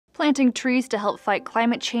planting trees to help fight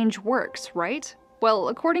climate change works, right? Well,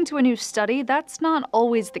 according to a new study, that's not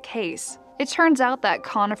always the case. It turns out that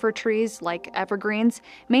conifer trees, like evergreens,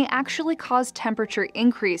 may actually cause temperature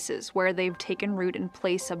increases where they've taken root in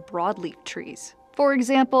place of broadleaf trees. For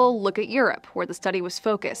example, look at Europe, where the study was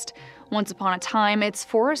focused. Once upon a time, its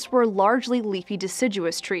forests were largely leafy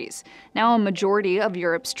deciduous trees. Now a majority of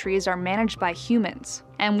Europe's trees are managed by humans.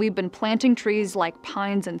 And we've been planting trees like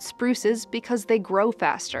pines and spruces because they grow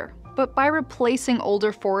faster. But by replacing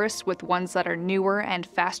older forests with ones that are newer and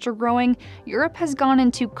faster growing, Europe has gone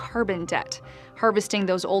into carbon debt. Harvesting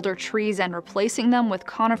those older trees and replacing them with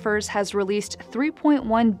conifers has released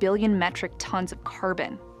 3.1 billion metric tons of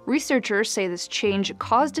carbon. Researchers say this change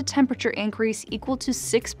caused a temperature increase equal to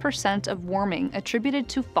 6% of warming attributed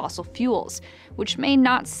to fossil fuels, which may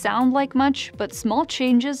not sound like much, but small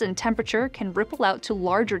changes in temperature can ripple out to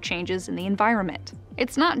larger changes in the environment.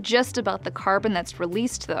 It's not just about the carbon that's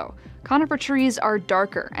released, though. Conifer trees are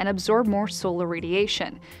darker and absorb more solar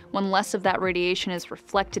radiation. When less of that radiation is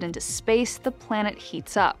reflected into space, the planet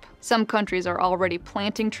heats up. Some countries are already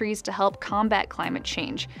planting trees to help combat climate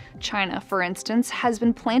change. China, for instance, has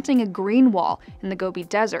been planting a green wall in the Gobi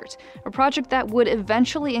Desert, a project that would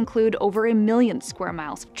eventually include over 1 million square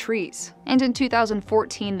miles of trees. And in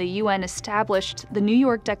 2014, the UN established the New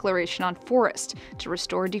York Declaration on Forest to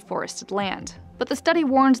restore deforested land. But the study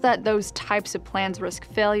warns that those types of plans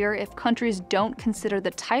risk failure if countries don't consider the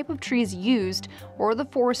type of trees used or the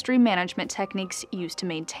forestry management techniques used to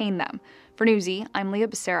maintain them. For Newsy, I'm Leah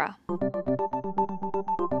Becerra.